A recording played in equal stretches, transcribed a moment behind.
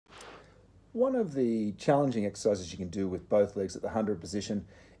One of the challenging exercises you can do with both legs at the 100 position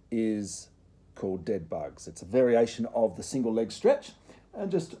is called dead bugs. It's a variation of the single leg stretch,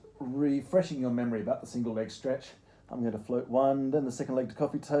 and just refreshing your memory about the single leg stretch. I'm going to float one, then the second leg to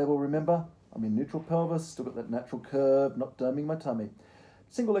coffee table. Remember, I'm in neutral pelvis, still got that natural curve, not doming my tummy.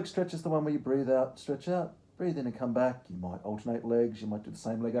 Single leg stretch is the one where you breathe out, stretch out, breathe in and come back. You might alternate legs, you might do the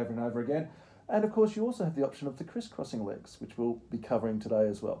same leg over and over again. And of course, you also have the option of the crisscrossing legs, which we'll be covering today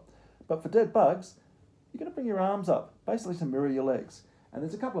as well. But for dead bugs, you're going to bring your arms up, basically to mirror your legs. And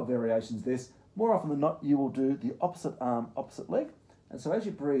there's a couple of variations of this. More often than not, you will do the opposite arm, opposite leg. And so as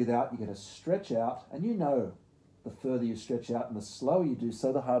you breathe out, you're going to stretch out. And you know, the further you stretch out and the slower you do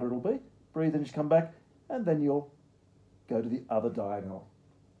so, the harder it'll be. Breathe in as you come back, and then you'll go to the other diagonal.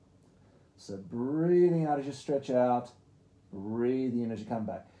 So breathing out as you stretch out, breathing in as you come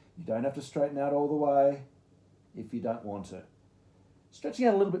back. You don't have to straighten out all the way if you don't want to. Stretching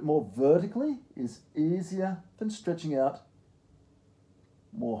out a little bit more vertically is easier than stretching out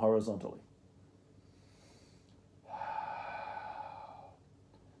more horizontally.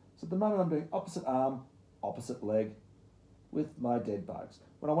 So at the moment I'm doing opposite arm, opposite leg with my dead bugs.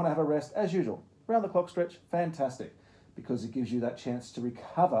 When I want to have a rest, as usual, round the clock stretch, fantastic, because it gives you that chance to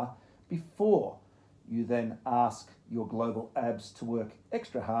recover before you then ask your global abs to work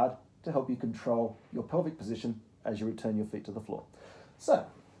extra hard to help you control your pelvic position as you return your feet to the floor. So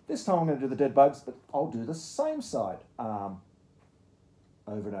this time I'm going to do the dead bugs, but I'll do the same side arm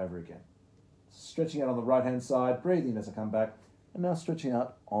over and over again. Stretching out on the right hand side, breathing as I come back, and now stretching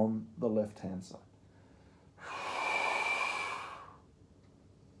out on the left hand side.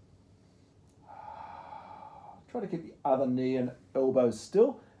 Try to keep the other knee and elbows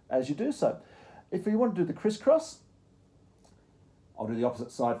still as you do so. If you want to do the crisscross, I'll do the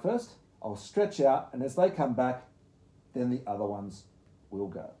opposite side first. I'll stretch out, and as they come back, then the other ones will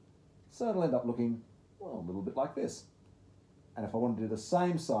go. So it'll end up looking, well, a little bit like this. And if I want to do the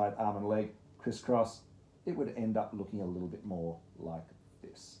same side, arm and leg, crisscross, it would end up looking a little bit more like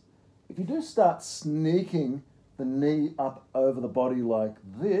this. If you do start sneaking the knee up over the body like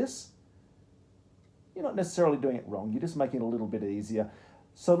this, you're not necessarily doing it wrong. You're just making it a little bit easier.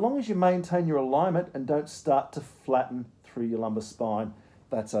 So long as you maintain your alignment and don't start to flatten through your lumbar spine,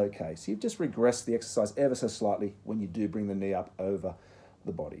 that's okay. So you've just regressed the exercise ever so slightly when you do bring the knee up over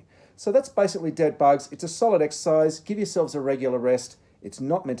the body. So that's basically dead bugs. It's a solid exercise. Give yourselves a regular rest. It's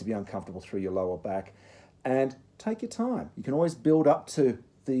not meant to be uncomfortable through your lower back. And take your time. You can always build up to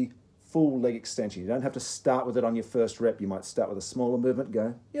the full leg extension. You don't have to start with it on your first rep. You might start with a smaller movement,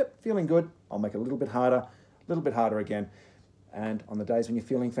 go, yep, feeling good. I'll make it a little bit harder again. And on the days when you're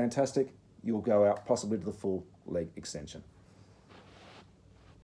feeling fantastic, you'll go out possibly to the full leg extension.